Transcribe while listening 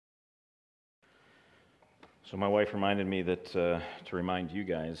So my wife reminded me that to remind you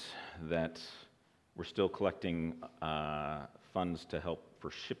guys that we're still collecting funds to help for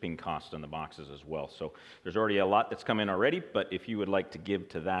shipping costs on the boxes as well. So there's already a lot that's come in already, but if you would like to give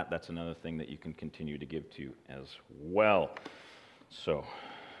to that, that's another thing that you can continue to give to as well. So,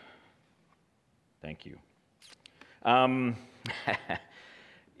 thank you.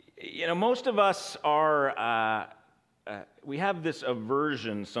 Most of us are, we have this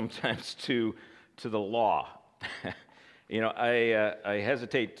aversion sometimes to the law. I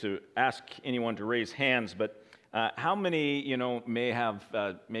hesitate to ask anyone to raise hands, but how many, may have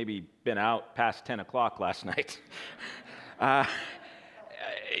maybe been out past 10 o'clock last night? I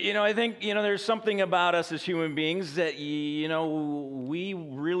think, there's something about us as human beings that, we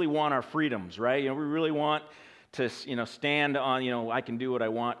really want our freedoms, right? We really want to, stand on, I can do what I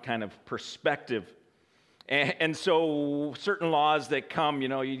want kind of perspective. And so certain laws that come,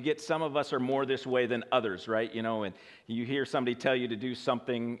 you get some of us are more this way than others, right? And you hear somebody tell you to do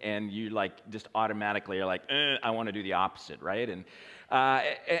something and you just automatically are like, I want to do the opposite, right? And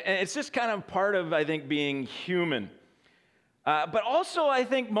it's just kind of part of, I think, being human. But also, I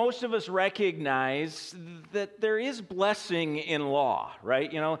think most of us recognize that there is blessing in law,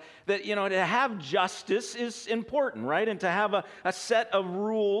 right? That, to have justice is important, right? And to have a set of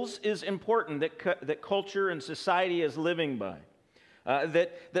rules is important that culture and society is living by.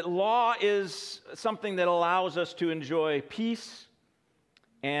 That law is something that allows us to enjoy peace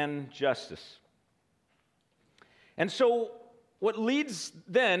and justice. And so, what leads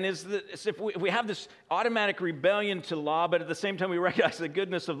then is that if we have this automatic rebellion to law, but at the same time we recognize the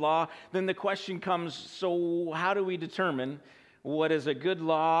goodness of law, then the question comes, so how do we determine what is a good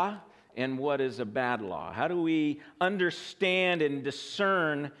law and what is a bad law? How do we understand and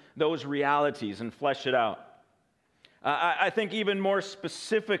discern those realities and flesh it out? I think even more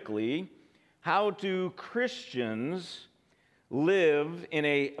specifically, how do Christians live in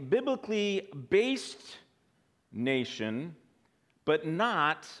a biblically based nation but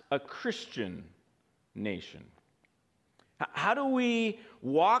not a Christian nation? How do we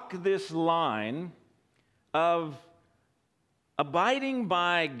walk this line of abiding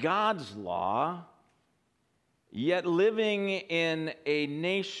by God's law, yet living in a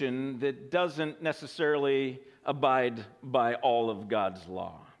nation that doesn't necessarily abide by all of God's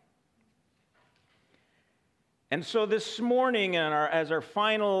law? And so this morning, as our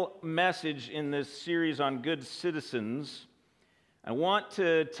final message in this series on good citizens, I want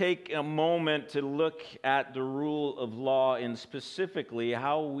to take a moment to look at the rule of law and specifically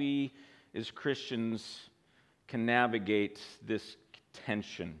how we as Christians can navigate this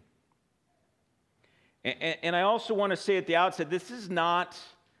tension. And I also want to say at the outset, this is not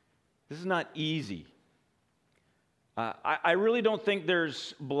easy. I really don't think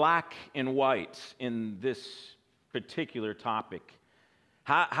there's black and white in this particular topic.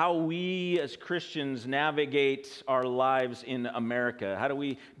 How we as Christians navigate our lives in America. How do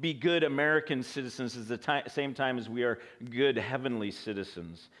we be good American citizens at the same time as we are good heavenly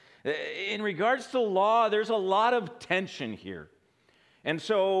citizens? In regards to law, there's a lot of tension here. And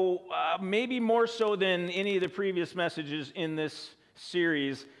so maybe more so than any of the previous messages in this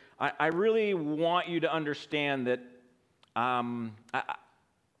series, I really want you to understand that I'm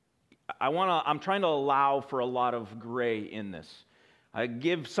trying to allow for a lot of gray in this. I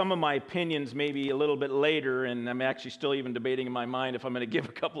give some of my opinions maybe a little bit later, and I'm actually still even debating in my mind if I'm going to give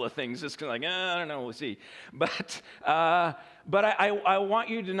a couple of things. Just kind of I don't know, we'll see. But I want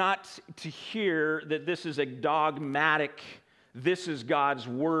you to hear that this is a dogmatic, this is God's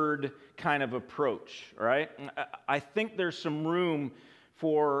word kind of approach, all right? I think there's some room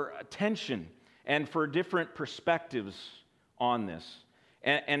for tension and for different perspectives on this.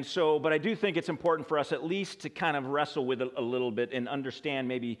 And so, but I do think it's important for us at least to kind of wrestle with it a little bit and understand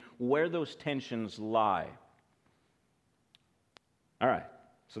maybe where those tensions lie. All right,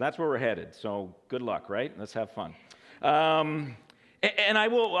 so that's where we're headed. So good luck, right? Let's have fun. And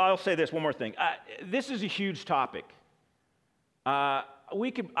I'll say this, one more thing. This is a huge topic. I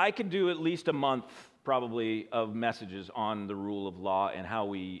could do at least a month probably of messages on the rule of law and how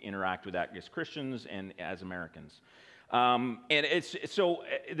we interact with that as Christians and as Americans. This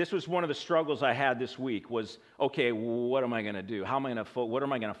was one of the struggles I had this week was, okay, what am I going to do? What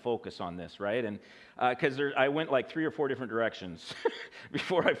am I going to focus on this, right? And because I went like 3 or 4 different directions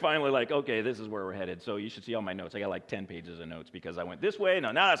before I finally okay, this is where we're headed. So you should see all my notes. I got like 10 pages of notes because I went this way.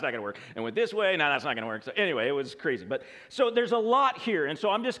 No, that's not going to work. And went this way. No, that's not going to work. So anyway, it was crazy. But so there's a lot here. And so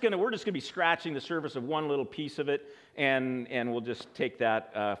we're just going to be scratching the surface of one little piece of it. And we'll just take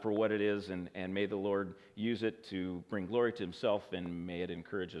that for what it is. And may the Lord use it to bring glory to himself, and may it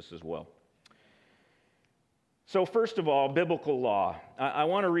encourage us as well. So first of all, biblical law. I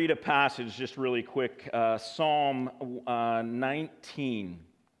want to read a passage just really quick. Psalm 19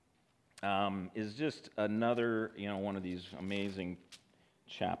 is just another, one of these amazing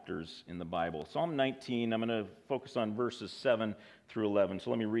chapters in the Bible. Psalm 19, I'm going to focus on verses 7 through 11. So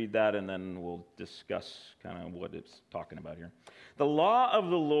let me read that and then we'll discuss kind of what it's talking about here. The law of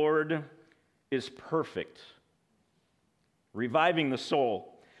the Lord is perfect, reviving the soul.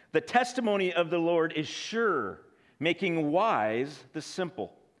 The testimony of the Lord is sure, making wise the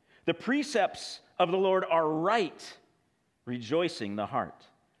simple. The precepts of the Lord are right, rejoicing the heart.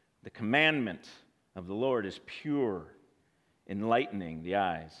 The commandment of the Lord is pure, enlightening the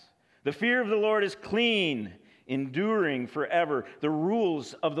eyes. The fear of the Lord is clean, enduring forever. The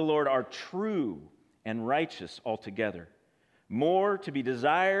rules of the Lord are true and righteous altogether. More to be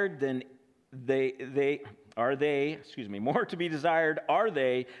desired than more to be desired are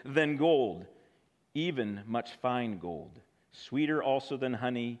they than gold, even much fine gold, sweeter also than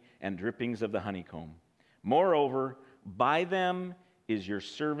honey and drippings of the honeycomb. Moreover, by them is your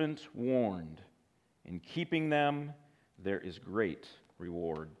servant warned. In keeping them, there is great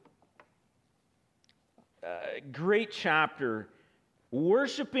reward. Great chapter,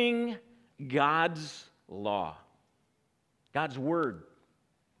 worshiping God's law, God's word.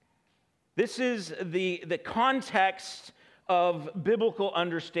 This is the context of biblical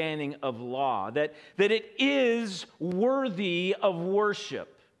understanding of law, that it is worthy of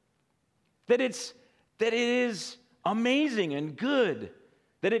worship, that it is amazing and good,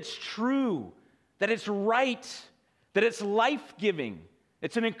 that it's true, that it's right, that it's life-giving,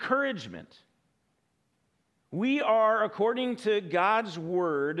 it's an encouragement. We are, according to God's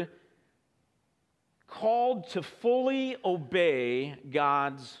word, called to fully obey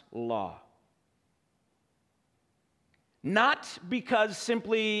God's law. Not because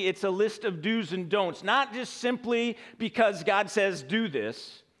simply it's a list of do's and don'ts, not just simply because God says do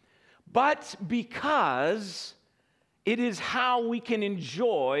this, but because it is how we can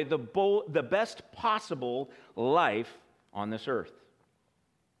enjoy the best possible life on this earth.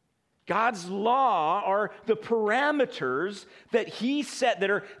 God's law are the parameters that He set,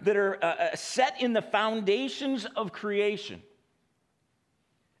 that are set in the foundations of creation,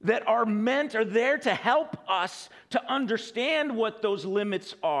 that are there to help us to understand what those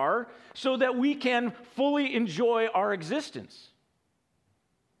limits are so that we can fully enjoy our existence.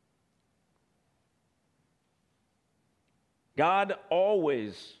 God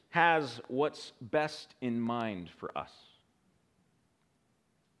always has what's best in mind for us.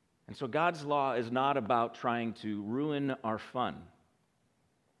 And so God's law is not about trying to ruin our fun.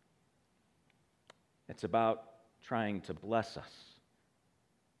 It's about trying to bless us,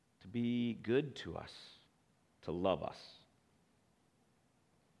 to be good to us, to love us.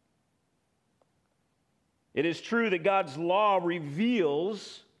 It is true that God's law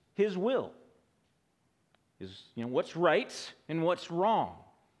reveals His will. What's right and what's wrong.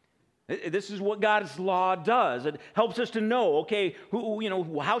 This is what God's law does. It helps us to know, okay,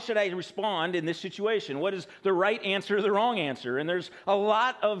 how should I respond in this situation? What is the right answer or the wrong answer? And there's a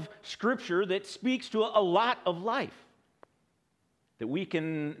lot of Scripture that speaks to a lot of life that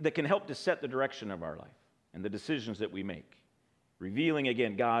can help to set the direction of our life and the decisions that we make, revealing,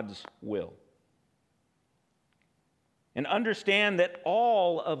 again, God's will. And understand that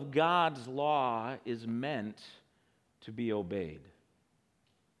all of God's law is meant to be obeyed.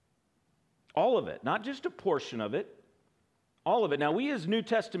 All of it, not just a portion of it, all of it. Now, we as New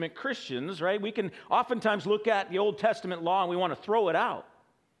Testament Christians, right, we can oftentimes look at the Old Testament law and we want to throw it out.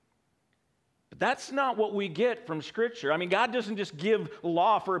 But that's not what we get from Scripture. I mean, God doesn't just give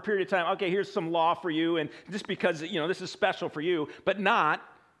law for a period of time. Okay, here's some law for you, and just because, this is special for you, but not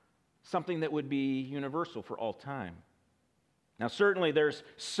something that would be universal for all time. Now, certainly there's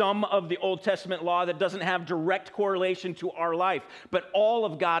some of the Old Testament law that doesn't have direct correlation to our life, but all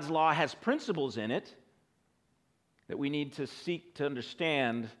of God's law has principles in it that we need to seek to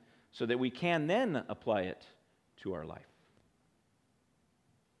understand so that we can then apply it to our life.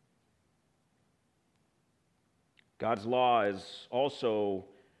 God's law is also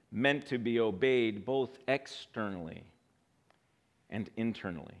meant to be obeyed both externally and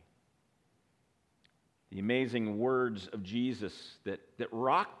internally. The amazing words of Jesus that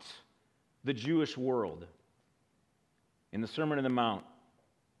rocked the Jewish world in the Sermon on the Mount.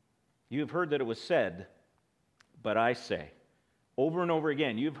 You have heard that it was said, but I say. Over and over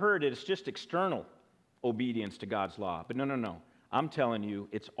again. You've heard it's just external obedience to God's law. But no. I'm telling you,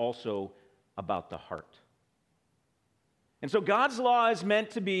 it's also about the heart. And so God's law is meant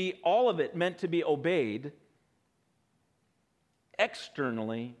to be, all of it meant to be obeyed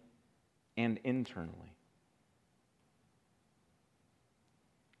externally and internally.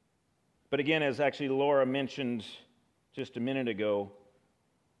 But again, as actually Laura mentioned just a minute ago,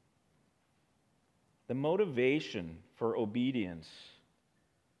 the motivation for obedience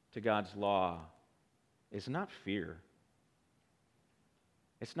to God's law is not fear.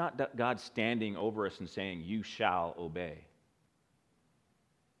 It's not God standing over us and saying, "You shall obey."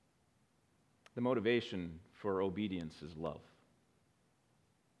 The motivation for obedience is love.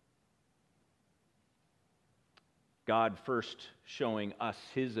 God first showing us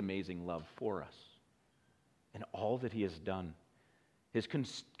his amazing love for us and all that he has done, his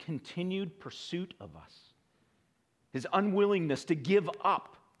continued pursuit of us, his unwillingness to give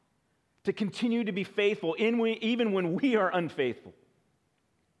up, to continue to be faithful even when we are unfaithful,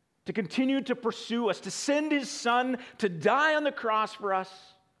 to continue to pursue us, to send his Son to die on the cross for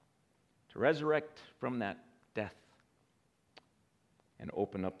us, to resurrect from that death and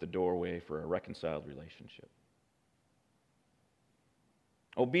open up the doorway for a reconciled relationship.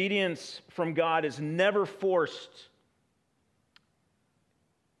 Obedience from God is never forced.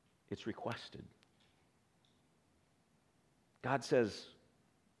 It's requested. God says,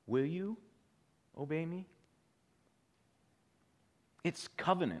 "Will you obey me?" It's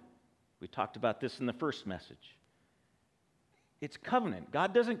covenant. We talked about this in the first message. It's covenant.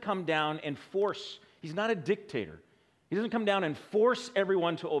 God doesn't come down and force. He's not a dictator. He doesn't come down and force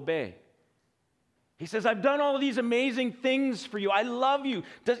everyone to obey. He says, "I've done all of these amazing things for you. I love you.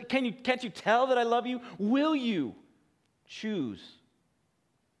 Can't you tell that I love you? Will you choose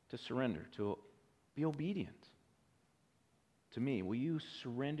to surrender, to be obedient to me? Will you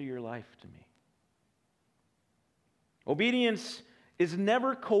surrender your life to me?" Obedience is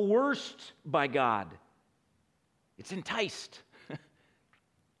never coerced by God. It's enticed.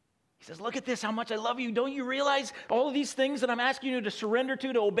 He says, "Look at this, how much I love you. Don't you realize all of these things that I'm asking you to surrender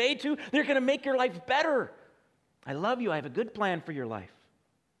to obey to, they're going to make your life better. I love you. I have a good plan for your life."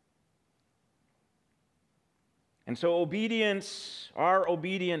 And so obedience, our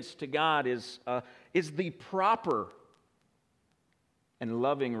obedience to God is the proper and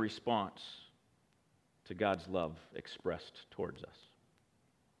loving response to God's love expressed towards us.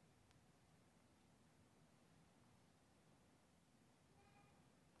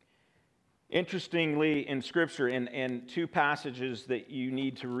 Interestingly, in Scripture, in two passages that you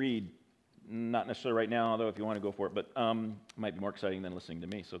need to read, not necessarily right now, although if you want to go for it, but it might be more exciting than listening to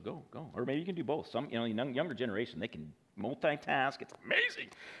me, so go. Or maybe you can do both. Some, younger generation, they can multitask. It's amazing.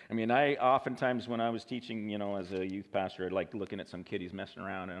 I mean, I oftentimes, when I was teaching, as a youth pastor, I'd like looking at some kiddies messing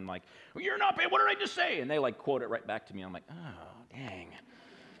around, and I'm like, "Well, you're not, what did I just say?" And they quote it right back to me. I'm like, "Oh, dang.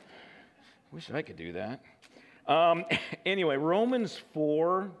 Wish I could do that." Anyway, Romans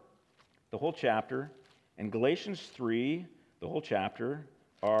 4, the whole chapter, and Galatians 3, the whole chapter,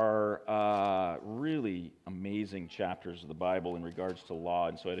 are really amazing chapters of the Bible in regards to law.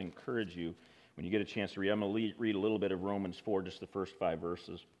 And so I'd encourage you, when you get a chance to read, I'm going to read a little bit of Romans 4, just the first 5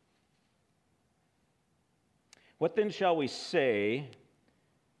 verses. "What then shall we say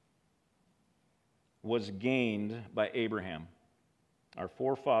was gained by Abraham, our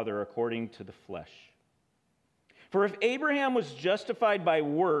forefather according to the flesh? For if Abraham was justified by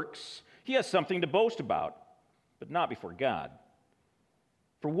works, he has something to boast about, but not before God.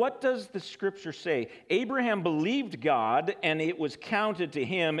 For what does the Scripture say? Abraham believed God, and it was counted to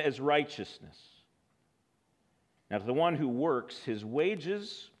him as righteousness. Now to the one who works, his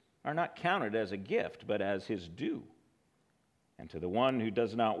wages are not counted as a gift, but as his due. And to the one who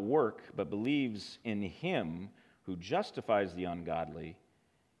does not work, but believes in him who justifies the ungodly,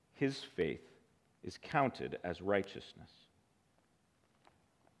 his faith is counted as righteousness."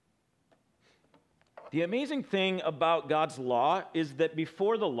 The amazing thing about God's law is that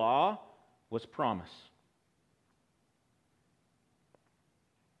before the law was promise.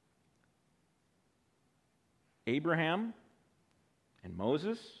 Abraham and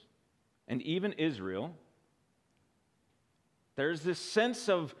Moses and even Israel, there's this sense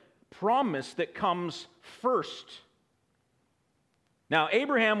of promise that comes first. Now,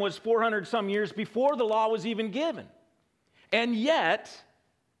 Abraham was 400 some years before the law was even given. And yet,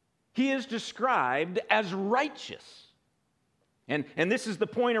 he is described as righteous. And this is the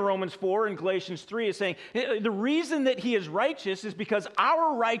point of Romans 4 and Galatians 3 is saying, the reason that he is righteous is because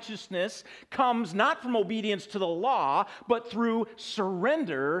our righteousness comes not from obedience to the law, but through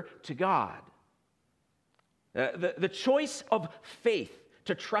surrender to God. The choice of faith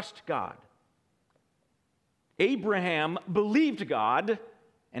to trust God. Abraham believed God,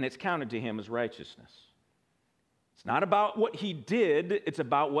 and it's counted to him as righteousness. It's not about what he did, it's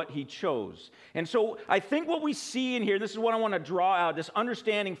about what he chose. And so I think what we see in here, this is what I want to draw out, this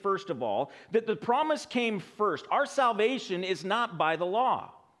understanding first of all, that the promise came first. Our salvation is not by the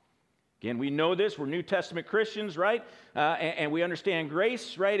law. Again, we know this. We're New Testament Christians, right? And we understand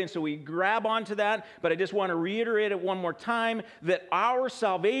grace, right? And so we grab onto that. But I just want to reiterate it one more time that our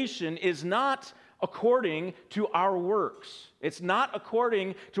salvation is not according to our works. It's not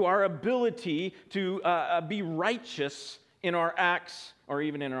according to our ability to be righteous in our acts or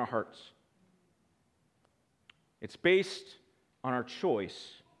even in our hearts. It's based on our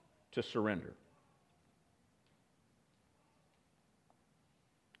choice to surrender.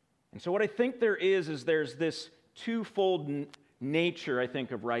 And so what I think there's this twofold nature, I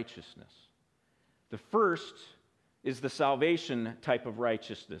think, of righteousness. The first is the salvation type of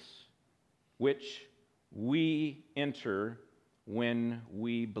righteousness, which we enter when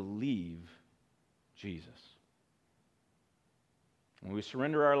we believe Jesus. When we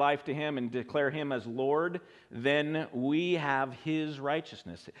surrender our life to Him and declare Him as Lord, then we have His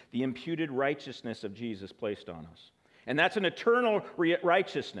righteousness, the imputed righteousness of Jesus placed on us. And that's an eternal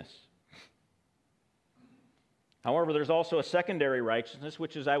righteousness. However, there's also a secondary righteousness,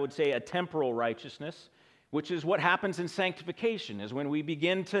 which is, I would say, a temporal righteousness, which is what happens in sanctification, is when we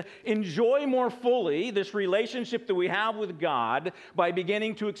begin to enjoy more fully this relationship that we have with God by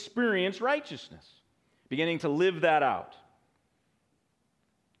beginning to experience righteousness, beginning to live that out.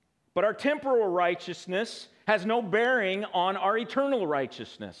 But our temporal righteousness has no bearing on our eternal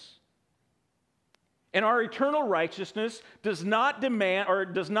righteousness. And our eternal righteousness does not demand or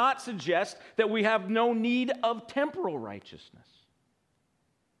does not suggest that we have no need of temporal righteousness.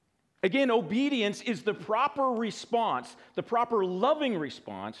 Again, obedience is the proper response, the proper loving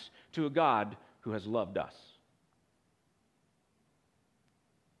response to a God who has loved us.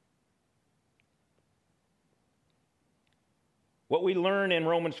 What we learn in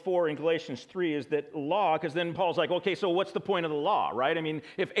Romans 4 and Galatians 3 is that law, because then Paul's like, okay, so what's the point of the law, right? I mean,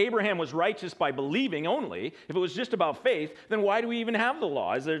 if Abraham was righteous by believing only, if it was just about faith, then why do we even have the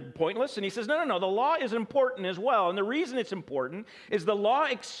law? Is it pointless? And he says, no, the law is important as well. And the reason it's important is the law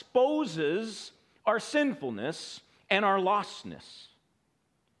exposes our sinfulness and our lostness.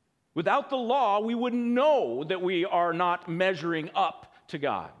 Without the law, we wouldn't know that we are not measuring up to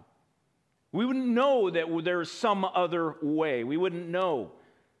God. We wouldn't know that there's some other way. We wouldn't know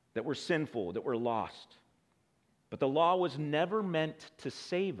that we're sinful, that we're lost. But the law was never meant to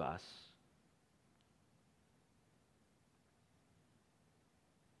save us.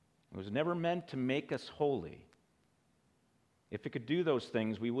 It was never meant to make us holy. If it could do those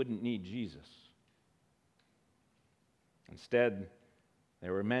things, we wouldn't need Jesus. Instead, they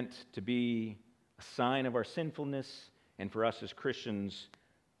were meant to be a sign of our sinfulness, and for us as Christians,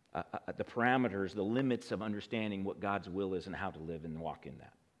 the parameters, the limits of understanding what God's will is and how to live and walk in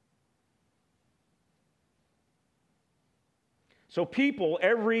that. So people,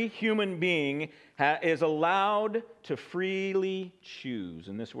 every human being is allowed to freely choose.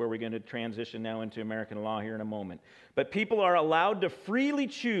 And this is where we're going to transition now into American law here in a moment. But people are allowed to freely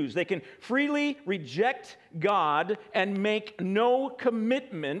choose. They can freely reject God and make no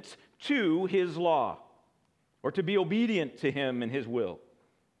commitment to His law or to be obedient to Him and His will.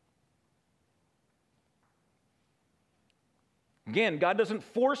 Again, God doesn't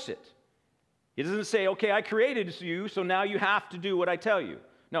force it. He doesn't say, okay, I created you, so now you have to do what I tell you.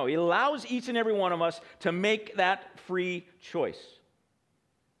 No, He allows each and every one of us to make that free choice.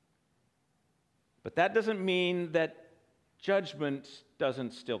 But that doesn't mean that judgment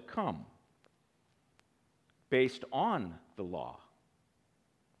doesn't still come based on the law.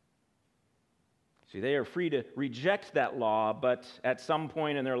 See, they are free to reject that law, but at some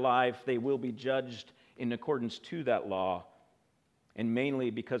point in their life, they will be judged in accordance to that law, and mainly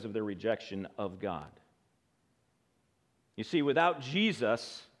because of their rejection of God. You see, without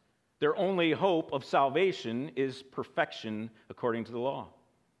Jesus, their only hope of salvation is perfection according to the law.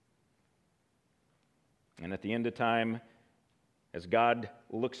 And at the end of time, as God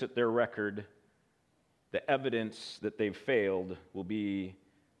looks at their record, the evidence that they've failed will be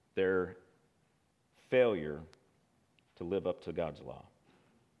their failure to live up to God's law.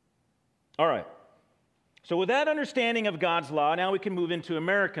 All right. So with that understanding of God's law, now we can move into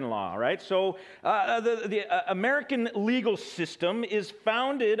American law, right? So the American legal system is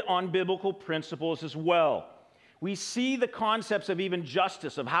founded on biblical principles as well. We see the concepts of even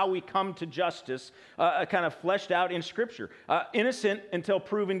justice, of how we come to justice, kind of fleshed out in Scripture. Innocent until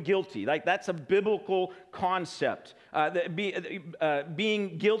proven guilty. Like, that's a biblical concept.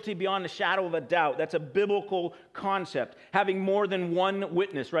 Being guilty beyond the shadow of a doubt, that's a biblical concept. Having more than one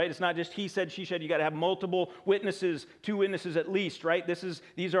witness, right? It's not just he said, she said. You got to have multiple witnesses, 2 witnesses at least, right?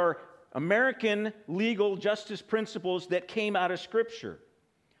 These are American legal justice principles that came out of Scripture.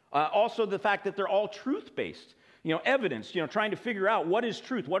 Also, the fact that they're all truth-based. evidence, trying to figure out what is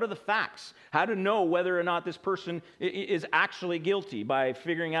truth, what are the facts, how to know whether or not this person is actually guilty by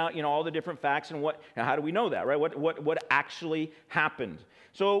figuring out, all the different facts and how do we know that, right? What actually happened.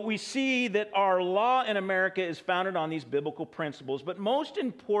 So we see that our law in America is founded on these biblical principles, but most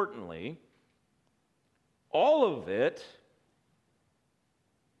importantly, all of it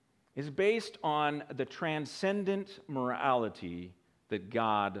is based on the transcendent morality that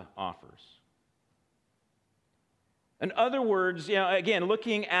God offers. In other words, again,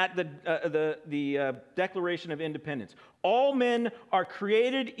 looking at the Declaration of Independence, all men are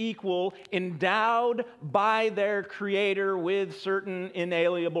created equal, endowed by their Creator with certain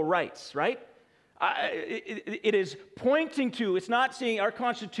inalienable rights, right? It is pointing to, it's not saying our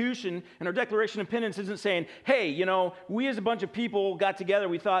Constitution and our Declaration of Independence isn't saying, hey, we as a bunch of people got together,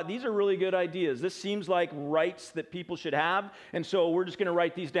 we thought these are really good ideas. This seems like rights that people should have, and so we're just going to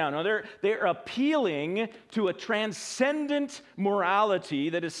write these down. No, they're appealing to a transcendent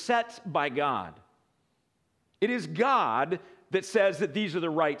morality that is set by God. It is God that says that these are the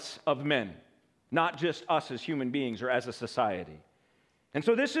rights of men, not just us as human beings or as a society. And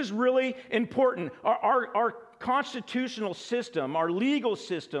so this is really important. Our constitutional system, our legal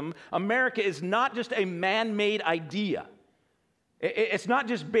system, America, is not just a man-made idea. It's not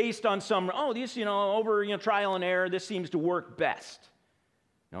just based on this, over trial and error, this seems to work best.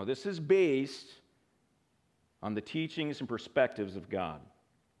 No, this is based on the teachings and perspectives of God,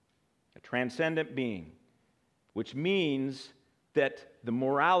 a transcendent being, which means that the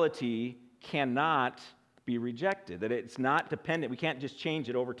morality cannot be rejected, that it's not dependent. We can't just change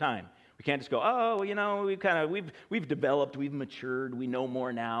it over time. We can't just go, we've developed, we've matured, we know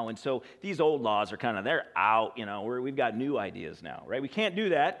more now, and so these old laws are they're out, we've got new ideas now, right? We can't do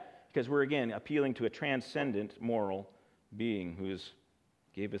that because we're, again, appealing to a transcendent moral being who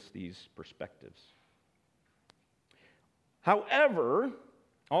gave us these perspectives. However,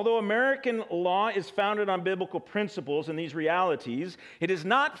 although American law is founded on biblical principles and these realities, it is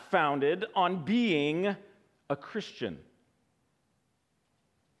not founded on being a Christian.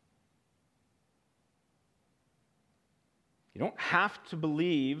 You don't have to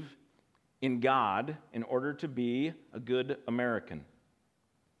believe in God in order to be a good American.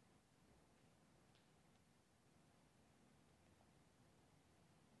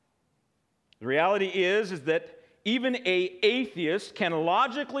 The reality is that even an atheist can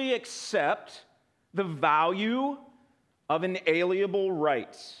logically accept the value of inalienable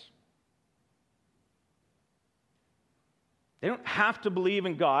rights. They don't have to believe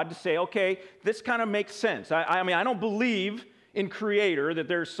in God to say, okay, this kind of makes sense. I mean, I don't believe in Creator, that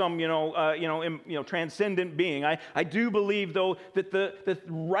there's some, transcendent being. I do believe, though, that the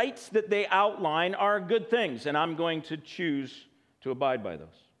rights that they outline are good things, and I'm going to choose to abide by those.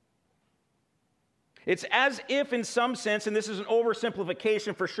 It's as if, in some sense, and this is an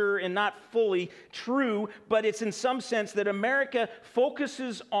oversimplification for sure and not fully true, but it's in some sense that America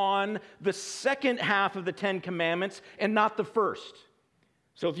focuses on the second half of the Ten Commandments and not the first.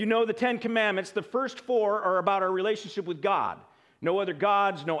 So if you know the Ten Commandments, the first four are about our relationship with God. No other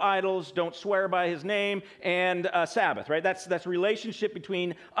gods, no idols, don't swear by His name, and Sabbath, right? That's relationship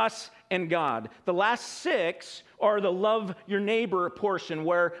between us and God. The last six are the love your neighbor portion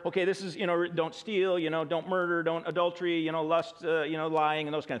where, okay, this is, don't steal, don't murder, don't adultery, lust, lying,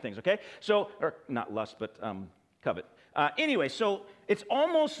 and those kind of things, okay? So, or not lust, but covet. Anyway, so it's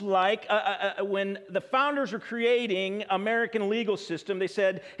almost like when the founders were creating American legal system, they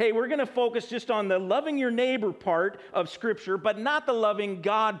said, hey, we're going to focus just on the loving your neighbor part of Scripture, but not the loving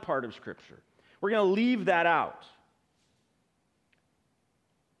God part of Scripture. We're going to leave that out.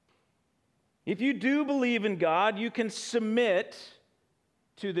 If you do believe in God, you can submit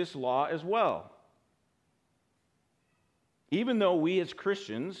to this law as well. Even though we as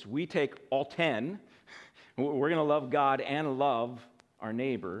Christians, we take all 10, we're going to love God and love our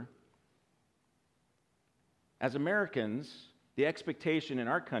neighbor. As Americans, the expectation in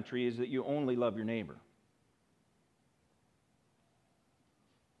our country is that you only love your neighbor.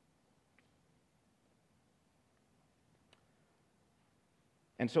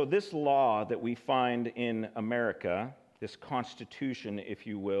 And so this law that we find in America, this Constitution, if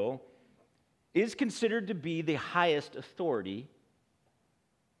you will, is considered to be the highest authority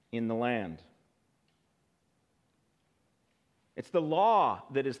in the land. It's the law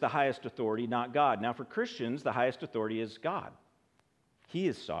that is the highest authority, not God. Now, for Christians, the highest authority is God. He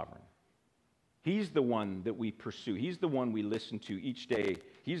is sovereign. He's the one that we pursue. He's the one we listen to each day.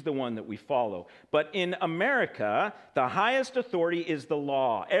 He's the one that we follow. But in America, the highest authority is the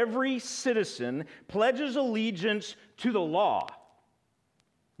law. Every citizen pledges allegiance to the law,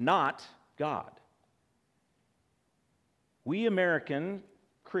 not God. We American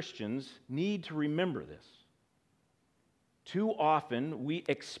Christians need to remember this. Too often, we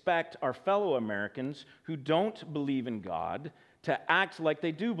expect our fellow Americans who don't believe in God to act like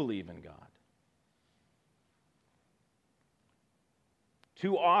they do believe in God.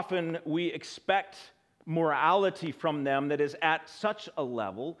 Too often, we expect morality from them that is at such a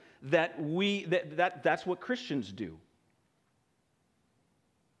level that that's what Christians do.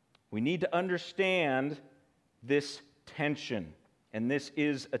 We need to understand this tension, and this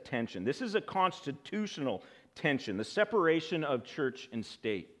is a tension. This is a constitutional tension, the separation of church and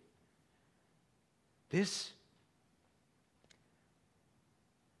state. This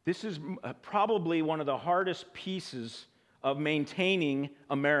is probably one of the hardest pieces of maintaining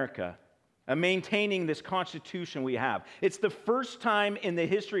America, maintaining this Constitution we have. It's the first time in the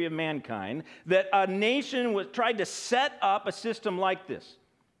history of mankind that a nation tried to set up a system like this,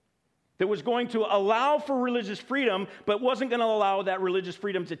 that was going to allow for religious freedom, but wasn't going to allow that religious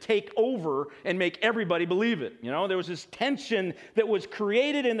freedom to take over and make everybody believe it. You know, there was this tension that was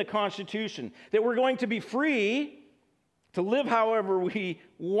created in the Constitution, that we're going to be free to live however we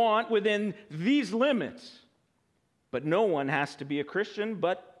want within these limits. But no one has to be a Christian,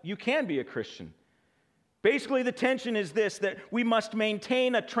 but you can be a Christian. Basically, the tension is this, that we must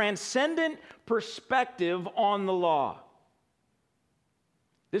maintain a transcendent perspective on the law.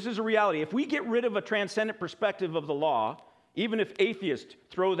 This is a reality. If we get rid of a transcendent perspective of the law, even if atheists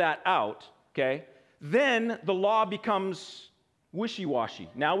throw that out, okay, then the law becomes wishy-washy.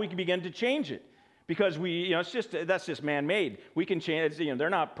 Now we can begin to change it because that's just man-made. We can change. They're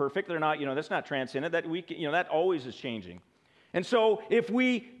not perfect. They're not. That's not transcendent. That always is changing. And so if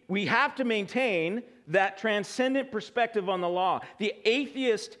we have to maintain that transcendent perspective on the law, the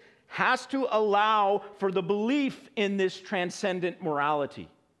atheist has to allow for the belief in this transcendent morality.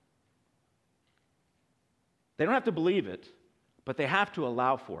 They don't have to believe it, but they have to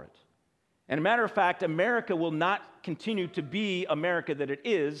allow for it. And a matter of fact, America will not continue to be America that it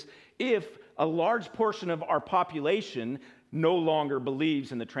is if a large portion of our population no longer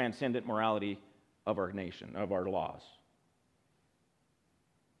believes in the transcendent morality of our nation, of our laws.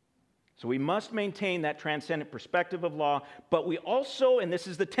 So we must maintain that transcendent perspective of law, but we also, and this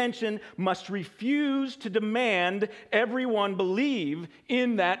is the tension, must refuse to demand everyone believe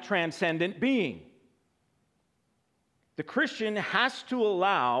in that transcendent being. The Christian has to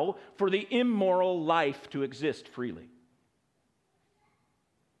allow for the immoral life to exist freely.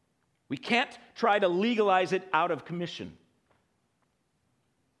 We can't try to legalize it out of commission.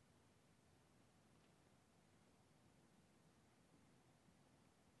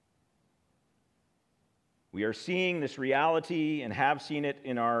 We are seeing this reality and have seen it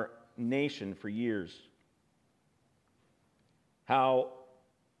in our nation for years. How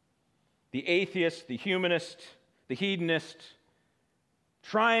the atheist, the humanist, the hedonist,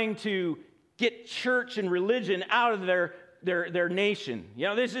 trying to get church and religion out of their nation.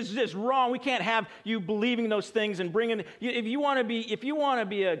 This is just wrong. We can't have you believing those things and bringing. If you want to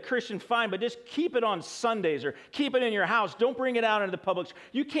be a Christian, fine, but just keep it on Sundays or keep it in your house. Don't bring it out into the public.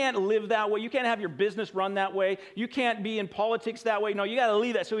 You can't live that way. You can't have your business run that way. You can't be in politics that way. No, you got to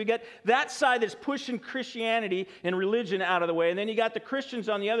leave that. So we got that side that's pushing Christianity and religion out of the way, and then you got the Christians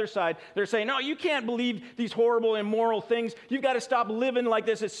on the other side. They're saying, no, you can't believe these horrible, immoral things. You've got to stop living like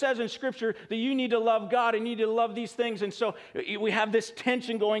this. It says in Scripture that you need to love God and you need to love these things, and so we have this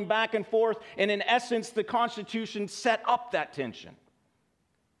tension going back and forth, and in essence, the Constitution set up that tension.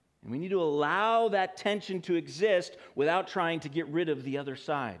 And we need to allow that tension to exist without trying to get rid of the other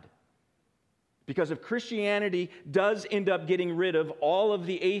side. Because if Christianity does end up getting rid of all of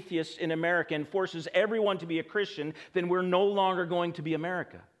the atheists in America and forces everyone to be a Christian, then we're no longer going to be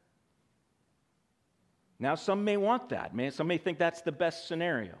America. Now, some may want that. Some may think that's the best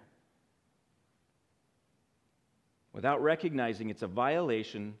scenario, without recognizing it's a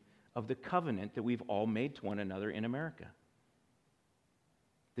violation of the covenant that we've all made to one another in America.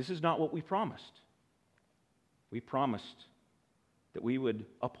 This is not what we promised. We promised that we would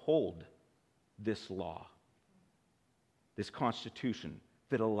uphold this law, this Constitution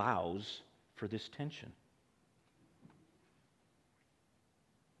that allows for this tension.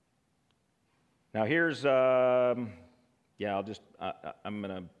 Now here's, I'm going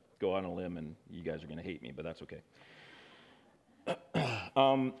to go on a limb and you guys are going to hate me, but that's okay.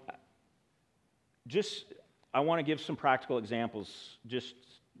 I want to give some practical examples.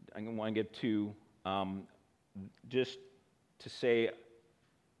 I want to give two, just to say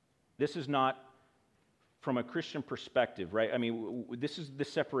this is not from a Christian perspective, right? I mean, this is the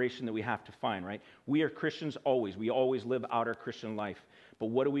separation that we have to find, right? We are Christians always. We always live out our Christian life. But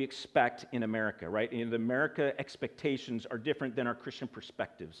what do we expect in America, right? In America, expectations are different than our Christian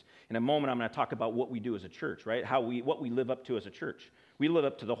perspectives. In a moment, I'm going to talk about what we do as a church, right? What we live up to as a church. We live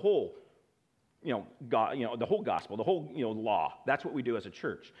up to the whole, God, the whole gospel, the whole, law. That's what we do as a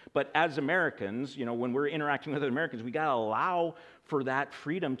church. But as Americans, when we're interacting with other Americans, we got to allow for that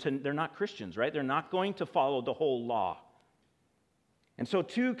freedom they're not Christians, right? They're not going to follow the whole law. And so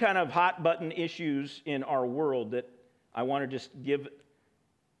two kind of hot button issues in our world that I want to just give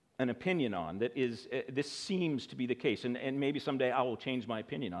an opinion on that is, this seems to be the case. And maybe someday I will change my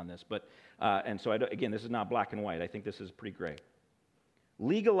opinion on this. But, again, this is not black and white. I think this is pretty gray.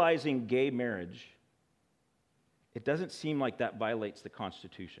 Legalizing gay marriage, it doesn't seem like that violates the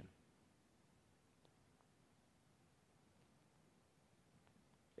Constitution.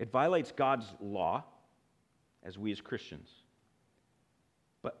 It violates God's law, as we as Christians.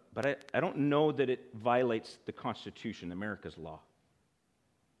 But I don't know that it violates the Constitution, America's law.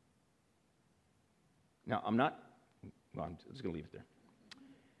 Now, I'm just going to leave it there.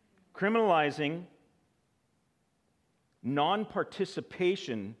 Criminalizing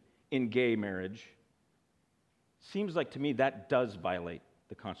non-participation in gay marriage seems like to me that does violate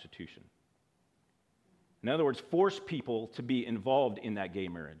the Constitution. In other words, force people to be involved in that gay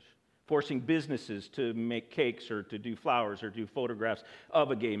marriage. Forcing businesses to make cakes or to do flowers or do photographs of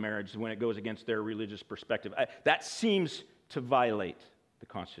a gay marriage when it goes against their religious perspective. That seems to violate the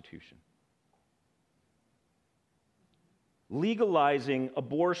Constitution. Legalizing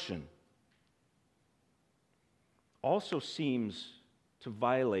abortion also seems to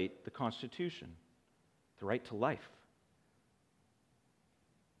violate the Constitution, the right to life.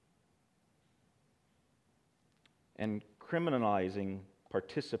 And criminalizing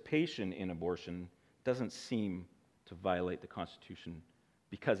participation in abortion doesn't seem to violate the Constitution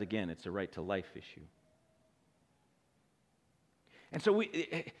because, again, it's a right to life issue. And so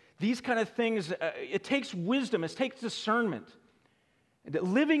these kind of things, it takes wisdom, it takes discernment.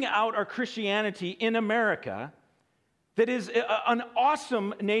 Living out our Christianity in America, that is an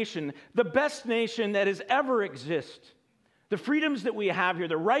awesome nation, the best nation that has ever existed. The freedoms that we have here,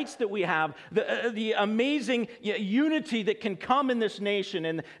 the rights that we have, the amazing unity that can come in this nation,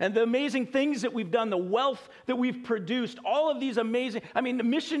 and the amazing things that we've done, the wealth that we've produced, all of these amazing, the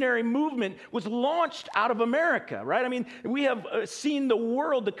missionary movement was launched out of America, right? We have seen the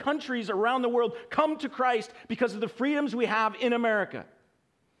world, the countries around the world come to Christ because of the freedoms we have in America.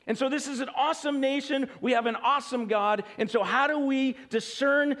 And so this is an awesome nation. We have an awesome God. And so how do we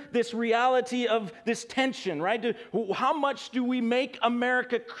discern this reality of this tension, right? How much do we make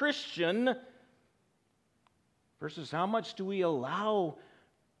America Christian versus how much do we allow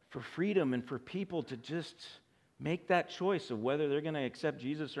for freedom and for people to just make that choice of whether they're going to accept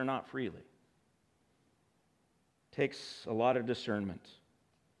Jesus or not freely? It takes a lot of discernment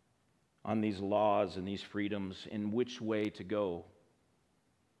on these laws and these freedoms in which way to go.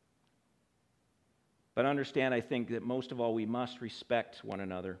 But understand, I think, that most of all, we must respect one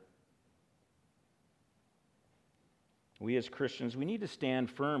another. We as Christians, we need to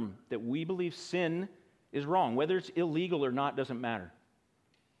stand firm that we believe sin is wrong. Whether it's illegal or not doesn't matter.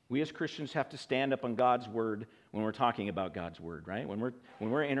 We as Christians have to stand up on God's word when we're talking about God's word, right? When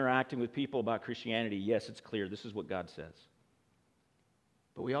we're interacting with people about Christianity, yes, it's clear. This is what God says.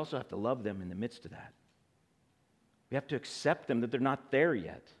 But we also have to love them in the midst of that. We have to accept them that they're not there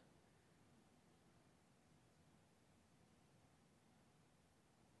yet.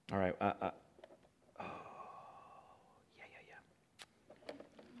 All right.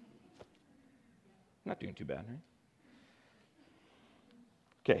 Not doing too bad, right?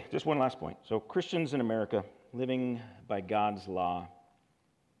 Okay, just one last point. So Christians in America living by God's law.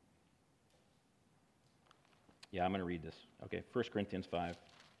 Yeah, I'm going to read this. Okay, 1 Corinthians 5.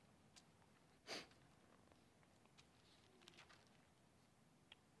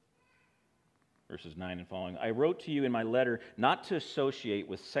 Verses 9 and following. I wrote to you in my letter not to associate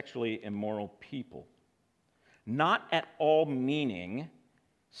with sexually immoral people. Not at all meaning the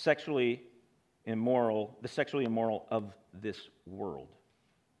sexually immoral of this world,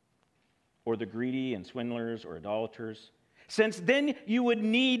 or the greedy and swindlers or idolaters, since then you would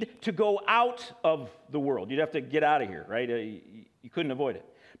need to go out of the world. You'd have to get out of here, right? You couldn't avoid it.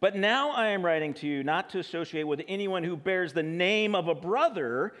 But now I am writing to you not to associate with anyone who bears the name of a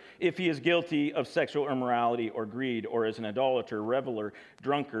brother if he is guilty of sexual immorality or greed, or is an idolater, reveler,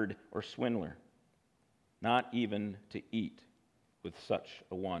 drunkard, or swindler. Not even to eat with such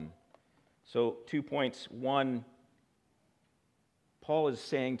a one. So 2 points. One, Paul is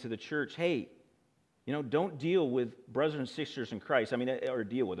saying to the church, hey, Don't deal with brothers and sisters in Christ. Or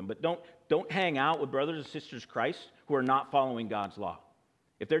deal with them, but don't hang out with brothers and sisters in Christ who are not following God's law.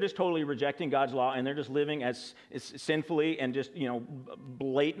 If they're just totally rejecting God's law and they're just living as sinfully and just,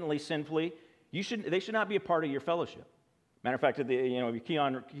 blatantly sinfully, they should not be a part of your fellowship. Matter of fact, if you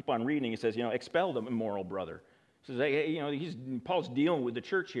keep on reading, it says, expel the immoral brother. It says, Paul's dealing with the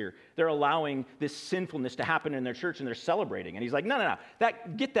church here. They're allowing this sinfulness to happen in their church and they're celebrating. And he's like, no,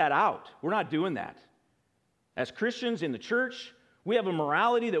 get that out. We're not doing that. As Christians in the church, we have a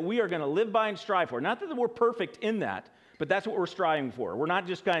morality that we are going to live by and strive for. Not that we're perfect in that, but that's what we're striving for. We're not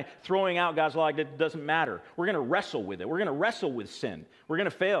just kind of throwing out God's law like it doesn't matter. We're going to wrestle with it. We're going to wrestle with sin. We're going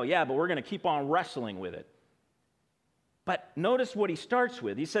to fail, yeah, but we're going to keep on wrestling with it. But notice what he starts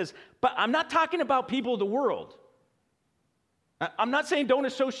with. He says, but I'm not talking about people of the world. I'm not saying don't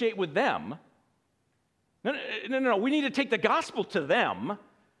associate with them. No. We need to take the gospel to them.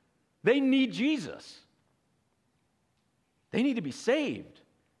 They need Jesus. They need to be saved.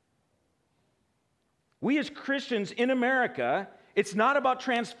 We as Christians in America, it's not about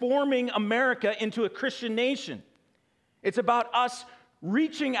transforming America into a Christian nation. It's about us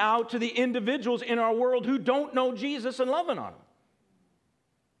reaching out to the individuals in our world who don't know Jesus and loving on them.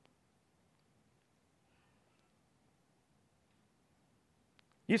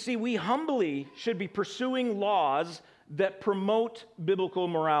 You see, we humbly should be pursuing laws that promote biblical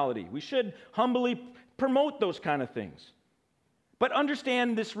morality. We should humbly promote those kind of things. But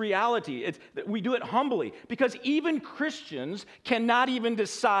understand this reality. We do it humbly because even Christians cannot even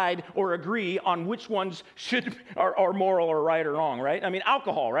decide or agree on which ones are moral or right or wrong, right?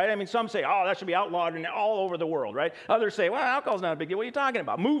 Alcohol, right? Some say, that should be outlawed all over the world, right? Others say, well, alcohol's not a big deal. What are you talking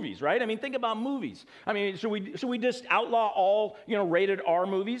about? Movies, right? Think about movies. Should we just outlaw all, rated R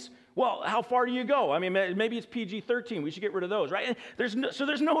movies? Well, how far do you go? Maybe it's PG-13. We should get rid of those, right? There's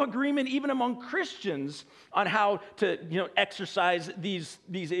no agreement even among Christians on how to, exercise these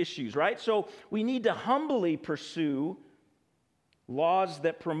issues, right? So we need to humbly pursue laws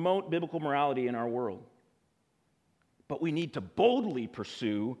that promote biblical morality in our world. But we need to boldly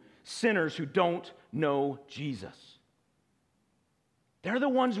pursue sinners who don't know Jesus. They're the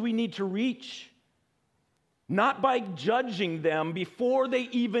ones we need to reach. Not by judging them before they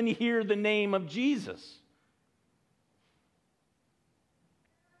even hear the name of Jesus.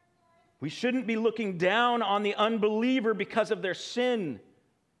 We shouldn't be looking down on the unbeliever because of their sin.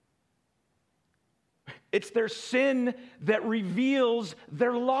 It's their sin that reveals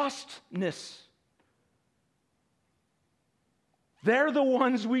their lostness. They're the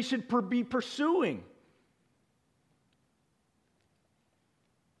ones we should be pursuing.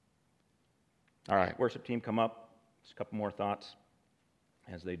 All right, worship team, come up. Just a couple more thoughts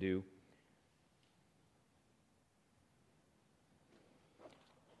as they do.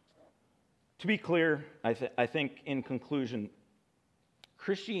 To be clear, I think in conclusion,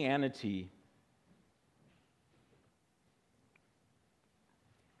 Christianity,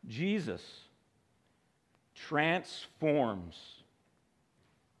 Jesus transforms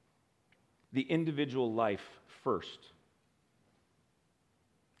the individual life first.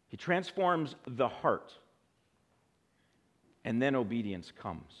 He transforms the heart, and then obedience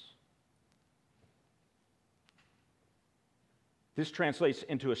comes. This translates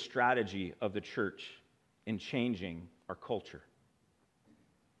into a strategy of the church in changing our culture.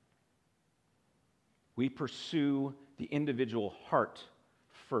 We pursue the individual heart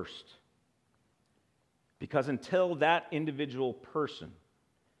first, because until that individual person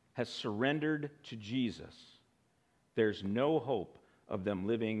has surrendered to Jesus, there's no hope of them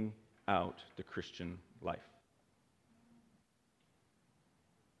living out the Christian life.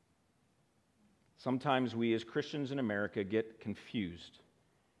 Sometimes we as Christians in America get confused,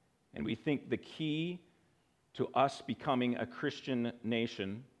 and we think the key to us becoming a Christian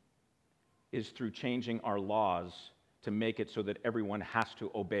nation is through changing our laws to make it so that everyone has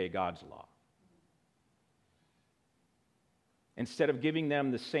to obey God's law. Instead of giving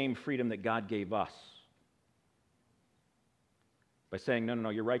them the same freedom that God gave us, by saying, no,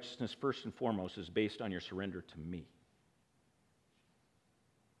 your righteousness first and foremost is based on your surrender to me.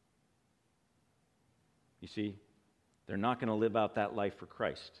 You see, they're not going to live out that life for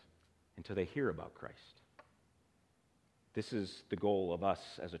Christ until they hear about Christ. This is the goal of us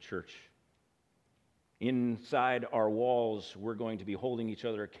as a church. Inside our walls, we're going to be holding each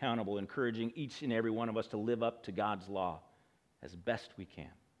other accountable, encouraging each and every one of us to live up to God's law as best we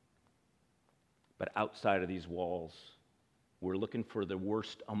can. But outside of these walls, we're looking for the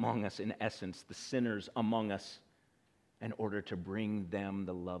worst among us, in essence, the sinners among us, in order to bring them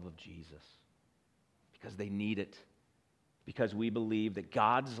the love of Jesus. Because they need it. because we believe that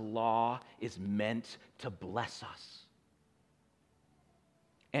God's law is meant to bless us.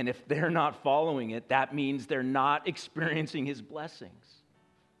 And if they're not following it, that means they're not experiencing his blessings.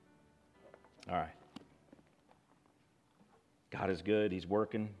 All right. God is good. He's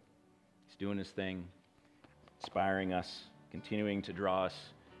working. He's doing his thing, inspiring us, continuing to draw us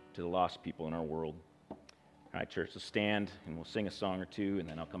to the lost people in our world. All right, church, let's stand and we'll sing a song or two, and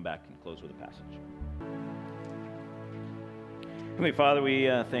then I'll come back and close with a passage. Heavenly Father,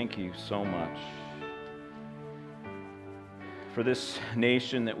 we thank you so much for this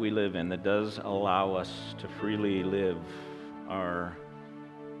nation that we live in that does allow us to freely live our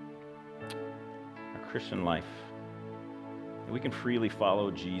Christian life. That we can freely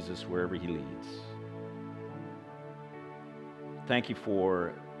follow Jesus wherever he leads. Thank you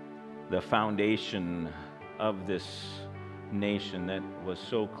for the foundation of this nation that was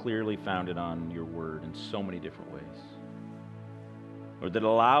so clearly founded on your word in so many different ways. Lord, that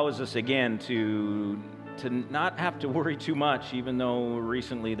allows us again to not have to worry too much, even though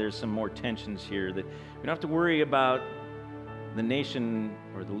recently there's some more tensions here, that we don't have to worry about the nation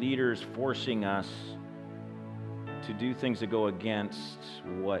or the leaders forcing us to do things that go against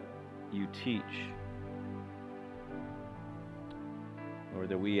what you teach. Lord,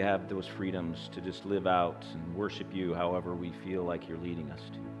 that we have those freedoms to just live out and worship you however we feel like you're leading us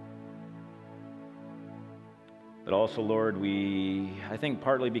to. But also, Lord, I think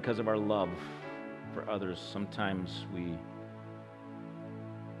partly because of our love for others, sometimes we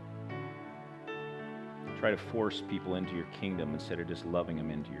try to force people into your kingdom instead of just loving them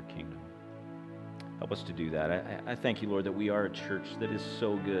into your kingdom. Help us to do that. I thank you, Lord, that we are a church that is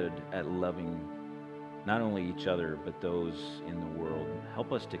so good at loving not only each other, but those in the world.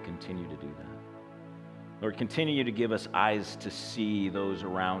 Help us to continue to do that. Lord, continue to give us eyes to see those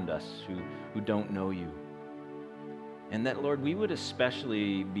around us who don't know you. And that, Lord, we would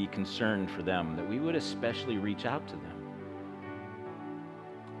especially be concerned for them, that we would especially reach out to them.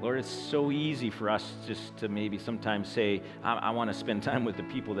 Lord, it's so easy for us just to maybe sometimes say, I want to spend time with the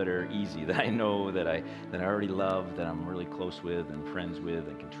people that are easy, that I know, that I already love, that I'm really close with and friends with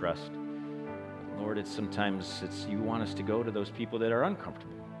and can trust. But Lord, sometimes you want us to go to those people that are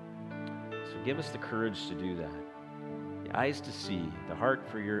uncomfortable. So give us the courage to do that. The eyes to see, the heart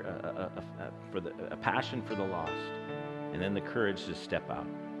for a passion for the lost, and then the courage to step out.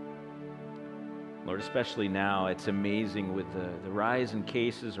 Lord, especially now, it's amazing with the rise in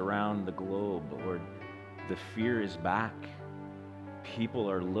cases around the globe. Lord, the fear is back. People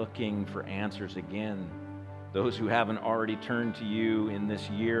are looking for answers again. Those who haven't already turned to you in this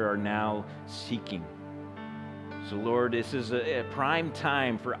year are now seeking. So, Lord, this is a prime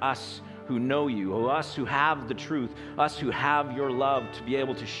time for us who know you, us who have the truth, us who have your love, to be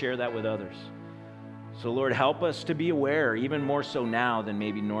able to share that with others. So, Lord, help us to be aware, even more so now than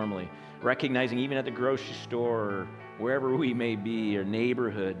maybe normally, recognizing even at the grocery store or wherever we may be, or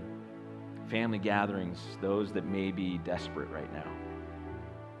neighborhood, family gatherings, those that may be desperate right now,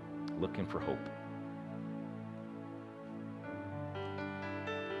 looking for hope.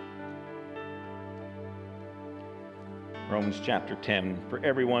 Romans chapter 10, for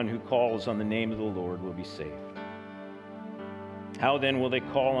everyone who calls on the name of the Lord will be saved. How then will they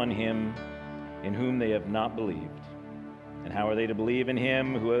call on him in whom they have not believed? And how are they to believe in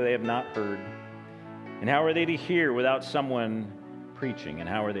him who they have not heard? And how are they to hear without someone preaching? And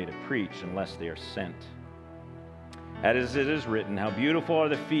how are they to preach unless they are sent? As it is written, how beautiful are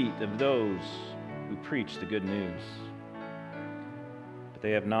the feet of those who preach the good news. But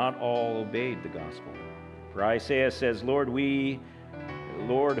they have not all obeyed the gospel. For Isaiah says, Lord, who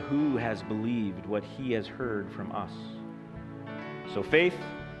has believed what he has heard from us? So faith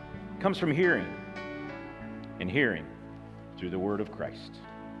comes from hearing, and hearing through the word of Christ.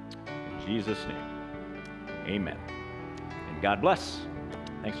 In Jesus' name, amen. And God bless.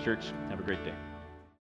 Thanks, church. Have a great day.